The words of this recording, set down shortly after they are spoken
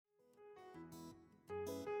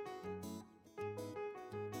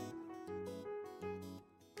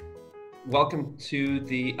Welcome to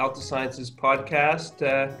the Alta Sciences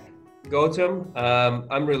podcast, Gautam.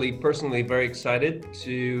 I'm really personally very excited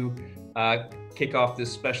to kick off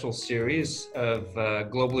this special series of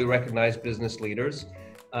globally recognized business leaders,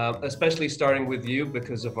 especially starting with you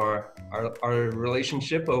because of our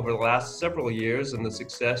relationship over the last several years and the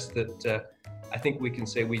success that I think we can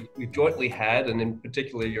say we've jointly had, and in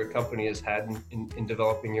particular your company has had in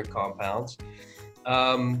developing your compounds.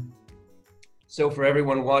 So for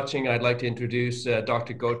everyone watching, I'd like to introduce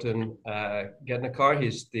Dr. Gautam Gednekar.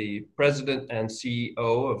 He's the president and CEO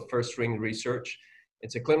of First Ring Research.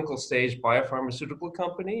 It's a clinical stage biopharmaceutical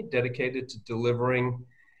company dedicated to delivering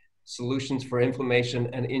solutions for inflammation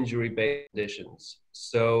and injury-based conditions.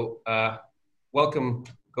 So welcome,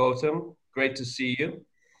 Gautam. Great to see you.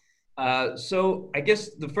 So I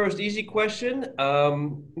guess the first easy question,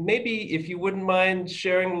 maybe if you wouldn't mind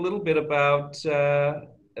sharing a little bit about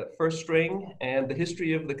First Ring and the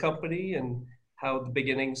history of the company and how the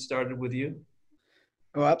beginnings started with you.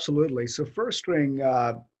 Oh, absolutely. So First Ring,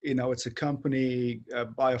 it's a company, a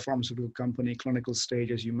biopharmaceutical company, clinical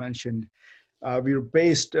stage, as you mentioned. We were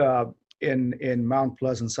based in Mount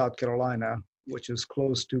Pleasant, South Carolina, which is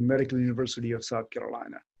close to Medical University of South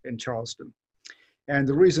Carolina in Charleston. And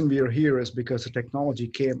the reason we are here is because the technology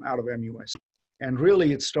came out of MUSC. And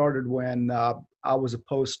really it started when I was a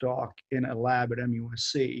postdoc in a lab at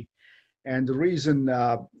MUSC. And the reason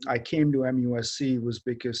I came to MUSC was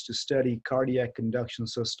because to study cardiac conduction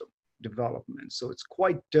system development. So it's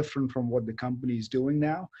quite different from what the company is doing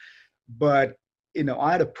now. But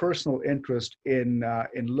I had a personal interest in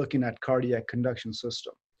looking at cardiac conduction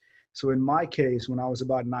system. So in my case, when I was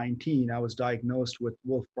about 19, I was diagnosed with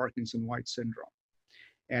Wolff-Parkinson-White syndrome.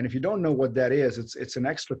 And if you don't know what that is, it's an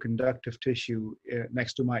extra conductive tissue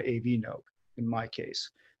next to my AV node, in my case.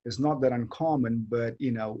 It's not that uncommon, but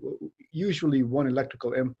usually one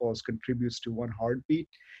electrical impulse contributes to one heartbeat,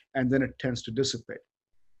 and then it tends to dissipate.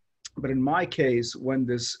 But in my case, when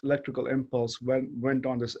this electrical impulse went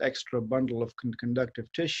on this extra bundle of conductive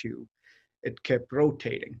tissue, it kept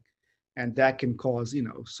rotating. And that can cause,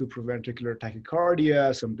 supraventricular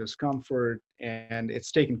tachycardia, some discomfort, and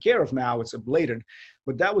it's taken care of now, it's ablated.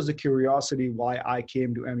 But that was the curiosity why I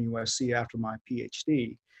came to MUSC after my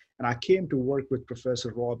PhD. And I came to work with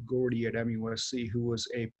Professor Rob Gordy at MUSC, who was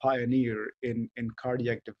a pioneer in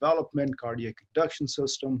cardiac development, cardiac conduction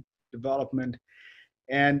system development.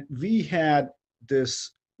 And we had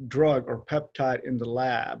this drug or peptide in the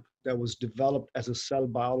lab that was developed as a cell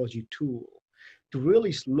biology tool to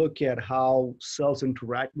really look at how cells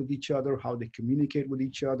interact with each other, how they communicate with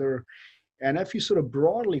each other. And if you sort of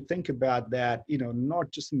broadly think about that,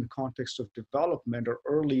 not just in the context of development or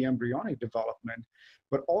early embryonic development,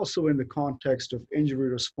 but also in the context of injury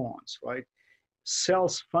response, right?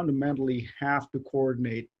 Cells fundamentally have to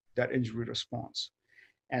coordinate that injury response.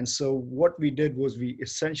 And so what we did was we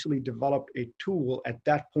essentially developed a tool at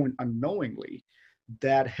that point unknowingly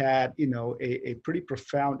that had, a pretty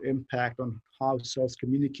profound impact on how cells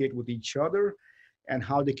communicate with each other and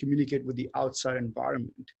how they communicate with the outside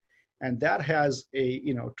environment. And that has a,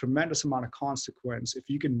 tremendous amount of consequence. If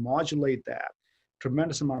you can modulate that,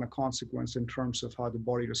 tremendous amount of consequence in terms of how the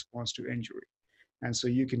body responds to injury. And so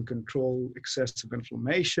you can control excessive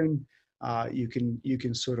inflammation. You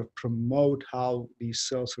can sort of promote how these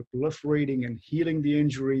cells are proliferating and healing the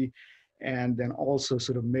injury, and then also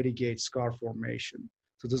sort of mitigate scar formation.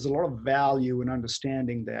 So there's a lot of value in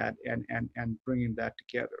understanding that and bringing that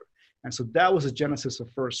together. And so that was the genesis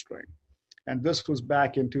of First Ring. And this was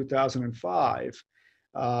back in 2005,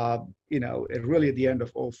 really at the end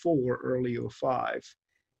of 04, early 05.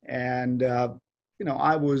 And,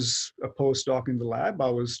 I was a postdoc in the lab.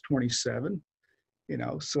 I was 27.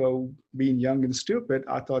 So being young and stupid,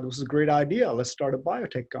 I thought it was a great idea. Let's start a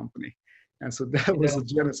biotech company. And so that was the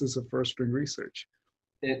genesis of First Ring Research.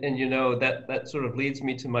 And that sort of leads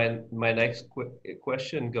me to my next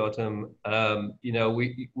question, Gautam.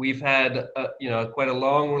 We've had quite a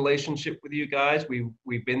long relationship with you guys.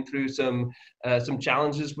 We've been through some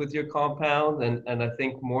challenges with your compound, and I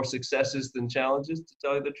think more successes than challenges, to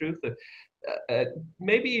tell you the truth.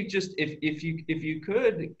 Maybe just if you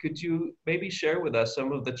could you maybe share with us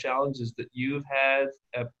some of the challenges that you've had,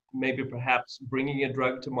 maybe perhaps bringing a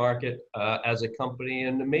drug to market as a company,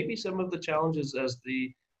 and maybe some of the challenges as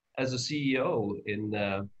a CEO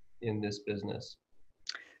in this business.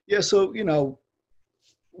 Yeah, so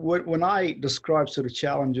when I describe sort of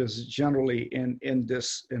challenges generally in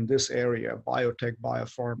this area, biotech,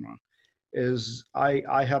 biopharma, is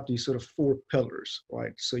I have these sort of four pillars,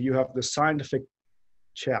 right? So you have the scientific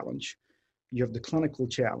challenge, you have the clinical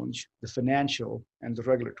challenge, the financial, and the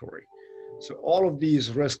regulatory. So all of these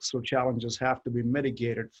risks or challenges have to be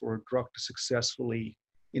mitigated for a drug to successfully,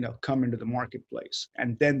 come into the marketplace.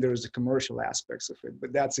 And then there's the commercial aspects of it.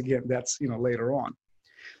 But that's later on.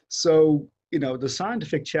 So, the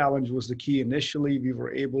scientific challenge was the key. Initially, we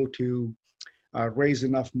were able to raise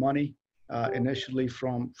enough money initially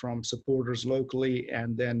from supporters locally,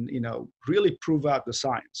 and then really prove out the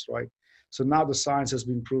science, right? So now the science has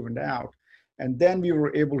been proven out, and then we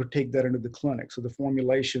were able to take that into the clinic. So the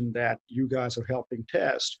formulation that you guys are helping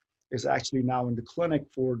test is actually now in the clinic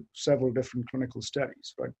for several different clinical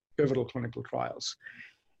studies, right? Pivotal clinical trials,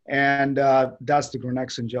 and that's the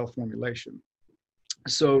Granexin gel formulation.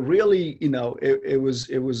 So really, it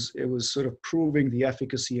was sort of proving the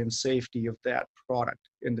efficacy and safety of that product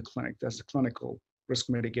in the clinic. That's the clinical risk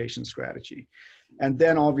mitigation strategy. And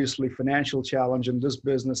then obviously financial challenge in this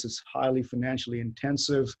business is highly financially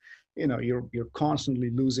intensive. You're constantly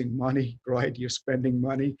losing money, right? You're spending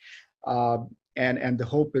money. And the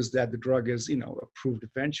hope is that the drug is, approved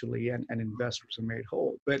eventually and investors are made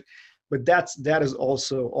whole. But that is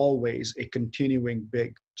also always a continuing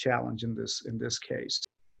big challenge in this case.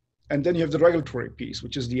 And then you have the regulatory piece,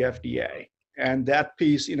 which is the FDA. And that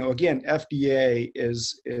piece, again, FDA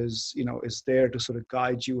is there to sort of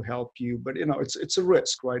guide you, help you, but it's a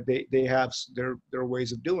risk, right? They have their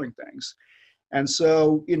ways of doing things. And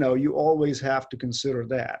so, you always have to consider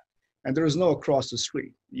that. And there is no across the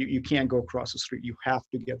street. You can't go across the street. You have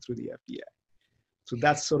to get through the FDA. So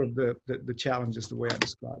that's sort of the challenges, the way I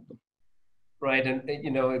describe them. Right, and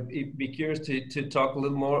I'd be curious to talk a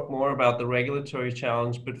little more about the regulatory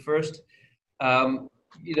challenge. But first,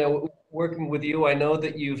 working with you, I know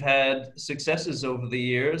that you've had successes over the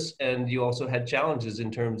years, and you also had challenges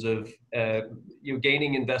in terms of you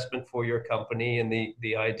gaining investment for your company and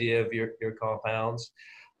the idea of your compounds.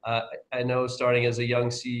 I know starting as a young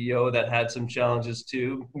CEO that had some challenges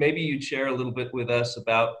too. Maybe you'd share a little bit with us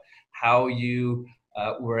about how you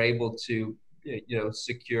were able to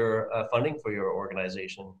secure funding for your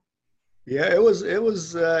organization. Yeah, it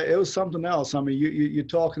was something else. I mean, you're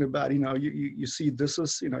talking about, you see this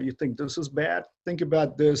is, you think this is bad. Think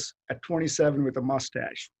about this at 27 with a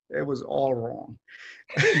mustache. It was all wrong.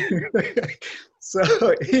 So,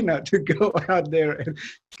 to go out there and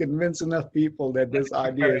convince enough people that this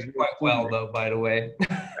idea is quite well, though, by the way.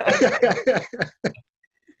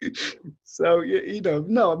 So,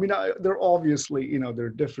 no, I mean, there obviously, there are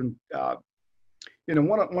different,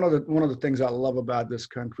 one of the things I love about this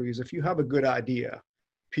country is if you have a good idea,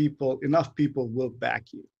 enough people will back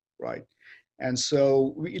you, right? And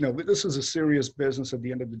so, this is a serious business at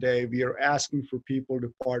the end of the day. We are asking for people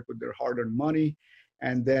to part with their hard-earned money.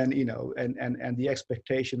 And then, and the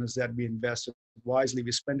expectation is that we invest it wisely,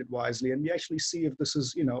 we spend it wisely, and we actually see if this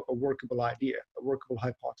is, a workable idea, a workable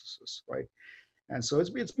hypothesis, right? And so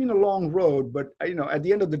it's been a long road, but at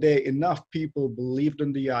the end of the day, enough people believed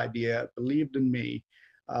in the idea, believed in me,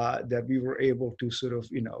 that we were able to sort of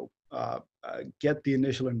get the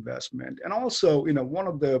initial investment. And also, one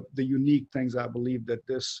of the unique things I believe that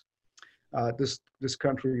this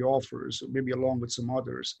country offers, maybe along with some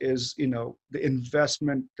others, is the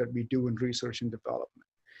investment that we do in research and development,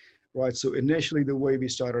 right? So initially, the way we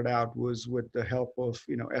started out was with the help of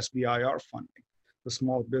SBIR funding, the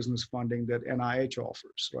small business funding that NIH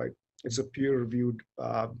offers, right? It's a peer-reviewed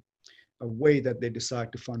a way that they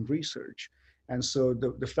decide to fund research. And so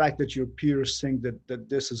the fact that your peers think that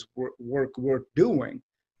this is work worth doing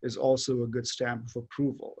is also a good stamp of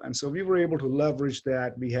approval. And so we were able to leverage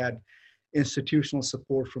that. We had institutional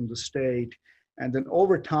support from the state. And then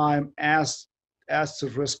over time, as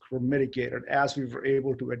the risks were mitigated, as we were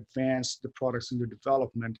able to advance the products into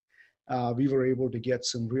development, we were able to get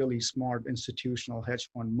some really smart institutional hedge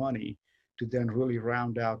fund money to then really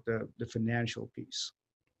round out the financial piece.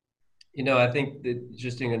 I think that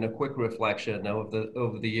just in a quick reflection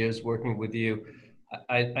over the years working with you,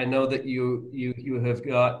 I know that you have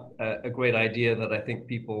got a great idea that I think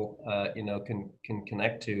people can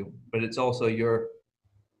connect to, but it's also your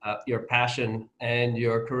passion and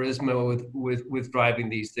your charisma with driving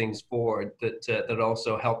these things forward that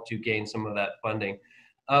also helped you gain some of that funding.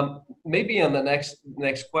 Maybe on the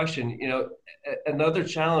next question, another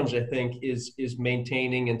challenge I think is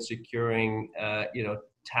maintaining and securing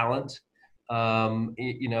talent,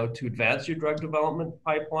 to advance your drug development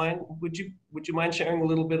pipeline. Would you mind sharing a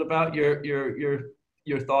little bit about your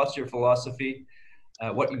thoughts, your philosophy,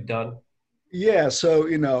 what you've done? Yeah, so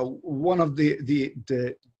one of the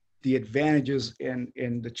advantages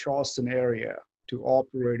in the Charleston area to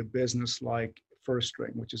operate a business like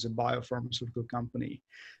FirstString, which is a biopharmaceutical company,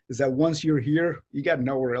 is that once you're here, you got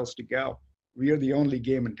nowhere else to go. We are the only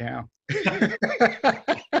game in town.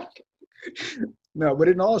 No, but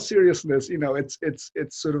in all seriousness,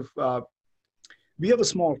 it's sort of we have a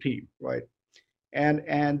small team, right?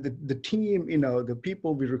 And the team, the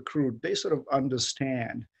people we recruit, they sort of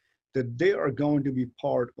understand that they are going to be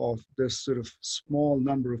part of this sort of small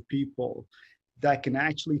number of people that can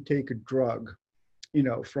actually take a drug,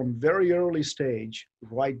 from very early stage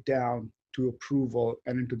right down to approval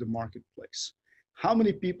and into the marketplace. How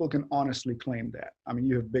many people can honestly claim that? I mean,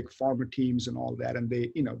 you have big pharma teams and all that, and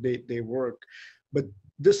they work, but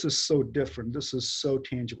this is so different. This is so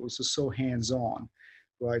tangible. This is so hands-on,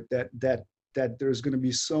 right? That there's going to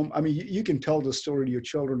be some. I mean, you can tell the story to your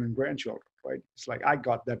children and grandchildren, right? It's like I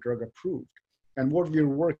got that drug approved, and what we're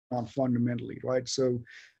working on fundamentally, right? So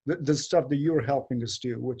the stuff that you're helping us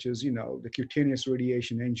do, which is, the cutaneous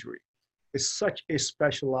radiation injury, is such a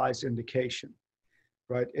specialized indication,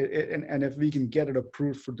 right? And if we can get it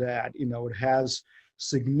approved for that, it has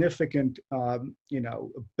significant,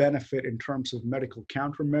 benefit in terms of medical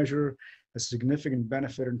countermeasure, a significant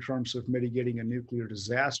benefit in terms of mitigating a nuclear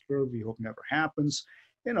disaster. We hope never happens.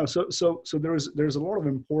 So there's a lot of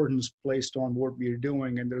importance placed on what we're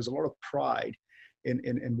doing, and there's a lot of pride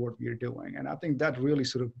in what we're doing. And I think that really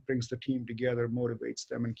sort of brings the team together, motivates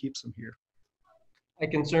them, and keeps them here. I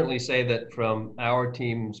can certainly say that from our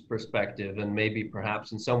team's perspective, and maybe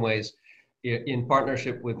perhaps in some ways in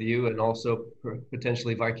partnership with you and also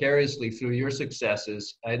potentially vicariously through your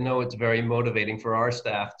successes, I know it's very motivating for our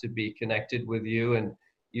staff to be connected with you, and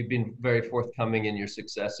you've been very forthcoming in your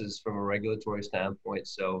successes from a regulatory standpoint.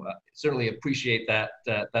 So certainly appreciate that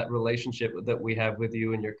relationship that we have with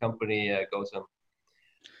you and your company, Gautam.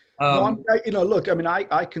 No, look, I mean,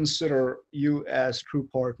 I consider you as true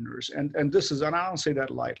partners, and this is, and I don't say that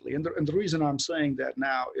lightly. And the reason I'm saying that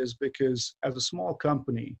now is because as a small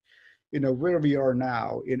company, where we are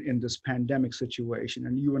now in this pandemic situation,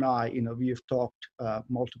 and you and I, we have talked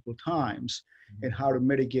multiple times in how to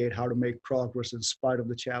mitigate, how to make progress in spite of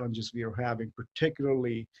the challenges we are having,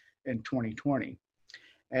 particularly in 2020.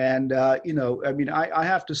 And, I mean, I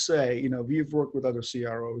have to say, we've worked with other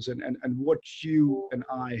CROs, and what you and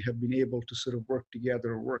I have been able to sort of work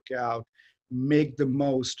together, work out, make the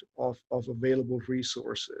most of available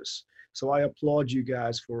resources. So I applaud you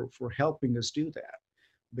guys for helping us do that,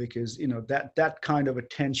 because, that kind of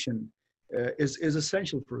attention is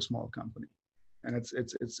essential for a small company. And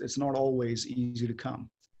it's not always easy to come.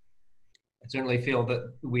 I certainly feel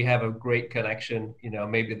that we have a great connection.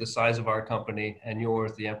 Maybe the size of our company and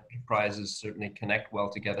yours, the enterprises, certainly connect well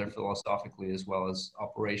together philosophically as well as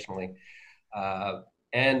operationally.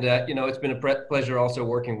 It's been a pleasure also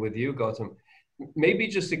working with you, Gautam. Maybe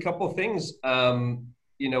just a couple of things.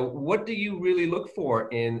 What do you really look for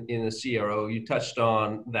in a CRO? You touched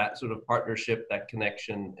on that sort of partnership, that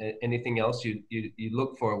connection. Anything else you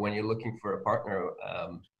look for when you're looking for a partner?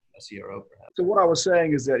 A CRO, perhaps. So what I was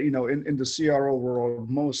saying is that, in the CRO world,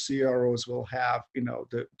 most CROs will have,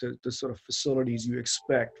 the sort of facilities you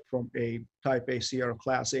expect from a type A CRO,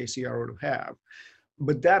 class A CRO to have.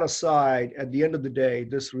 But that aside, at the end of the day,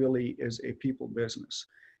 this really is a people business.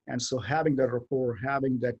 And so having that rapport,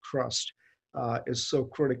 having that trust is so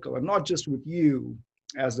critical. And not just with you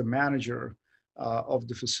as the manager of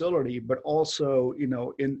the facility, but also, in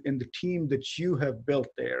the team that you have built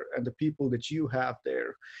there and the people that you have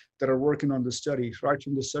there that are working on the studies, right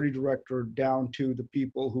from the study director down to the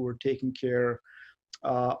people who are taking care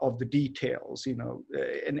of the details, and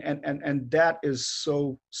that is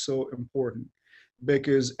so important,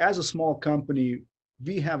 because as a small company,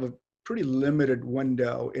 we have a pretty limited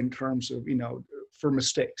window in terms of, for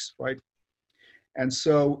mistakes, right? And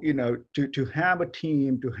so, to have a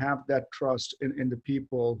team, to have that trust in the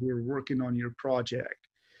people who are working on your project,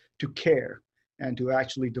 to care and to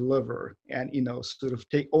actually deliver and, sort of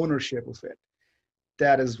take ownership of it,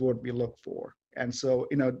 that is what we look for. And so,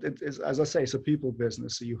 as I say, it's a people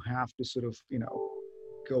business. So you have to sort of,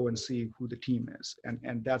 go and see who the team is.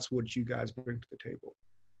 And that's what you guys bring to the table.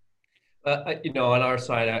 On our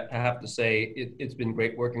side, I have to say, it's been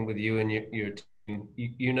great working with you and your team.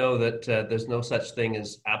 You know that there's no such thing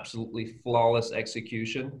as absolutely flawless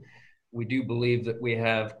execution. We do believe that we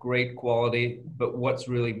have great quality, but what's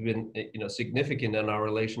really been significant in our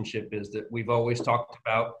relationship is that we've always talked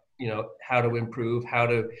about how to improve, how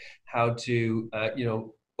to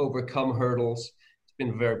overcome hurdles. It's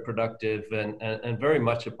been very productive and very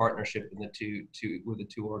much a partnership in with the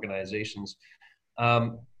two organizations.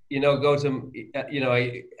 Gautam,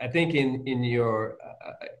 I think in your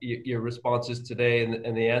responses today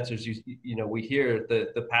and the answers, we hear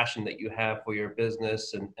the passion that you have for your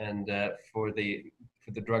business and for the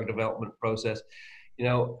drug development process.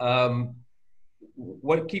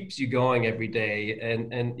 what keeps you going every day,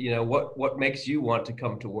 and you know, what makes you want to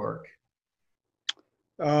come to work?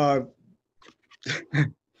 Uh,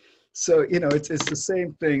 so it's the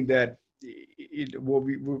same thing that what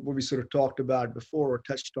we sort of talked about before or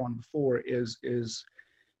touched on before is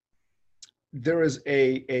there is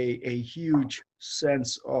a huge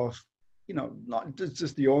sense of not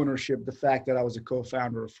just the ownership, the fact that I was a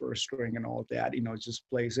co-founder of First String and all that, it just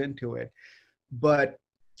plays into it. But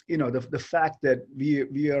the fact that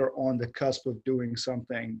we are on the cusp of doing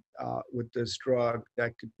something with this drug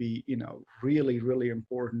that could be really really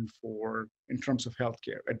important for in terms of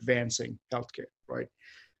healthcare, advancing healthcare, right?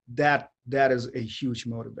 That is a huge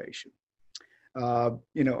motivation.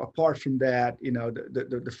 Apart from that,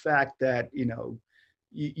 the fact that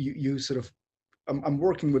you sort of I'm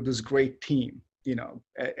working with this great team,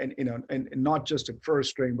 and not just at First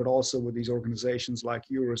String, but also with these organizations like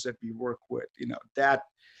yours that we work with. That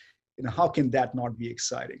how can that not be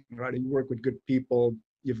exciting, right? You work with good people,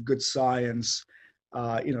 you have good science.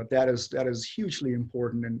 That is hugely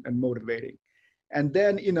important and motivating. And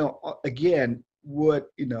then again,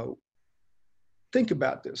 think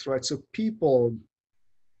about this, right? So people,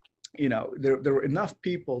 there were enough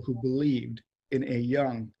people who believed in a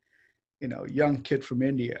young kid from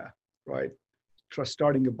India, right,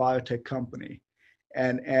 starting a biotech company,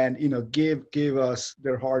 and gave us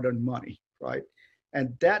their hard-earned money, right?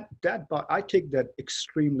 And I take that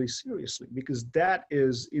extremely seriously, because that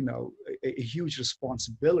is a huge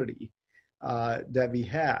responsibility that we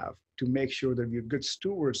have to make sure that we're good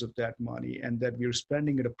stewards of that money, and that we're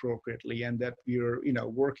spending it appropriately, and that we're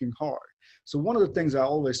working hard. So one of the things I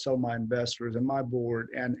always tell my investors and my board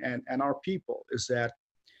and our people is that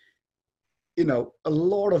a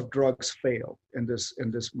lot of drugs fail in this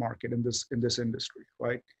market, in this industry,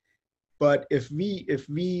 right? But if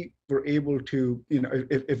we were able to,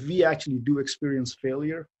 if we actually do experience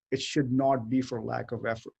failure, it should not be for lack of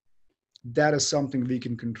effort. That is something we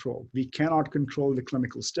can control. We cannot control the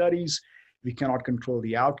clinical studies. We cannot control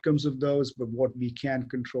the outcomes of those, but what we can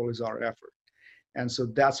control is our effort. And so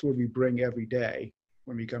that's what we bring every day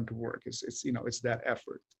when we come to work. It's that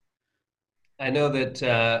effort. I know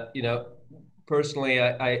that personally,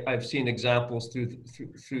 I've seen examples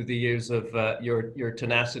through the years of your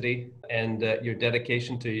tenacity and your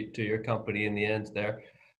dedication to your company. In the end, there,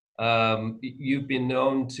 you've been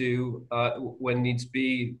known to, when needs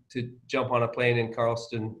be, to jump on a plane in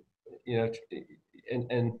Charleston,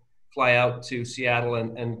 and fly out to Seattle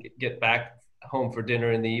and get back home for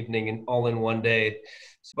dinner in the evening, and all in one day.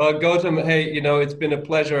 Well, Gautam, hey, it's been a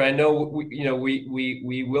pleasure. I know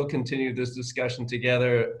we will continue this discussion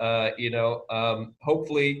together.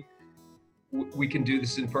 Hopefully we can do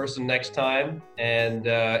this in person next time, and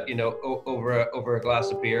over a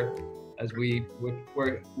glass of beer, as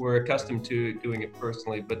we're accustomed to doing it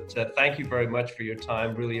personally. But thank you very much for your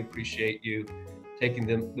time. Really appreciate you taking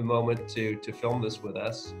the moment to film this with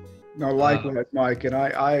us. No, likewise, Mike, and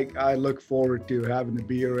I look forward to having the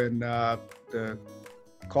beer and the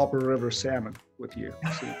Copper River salmon with you.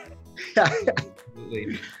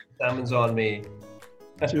 Absolutely. Salmon's on me.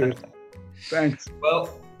 Cheers. Thanks.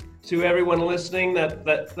 Well, to everyone listening, that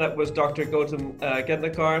was Dr. Gautam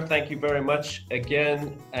Ghetnekar. Thank you very much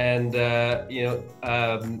again. And,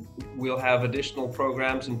 we'll have additional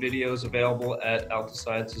programs and videos available at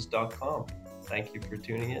altasciences.com. Thank you for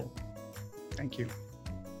tuning in. Thank you.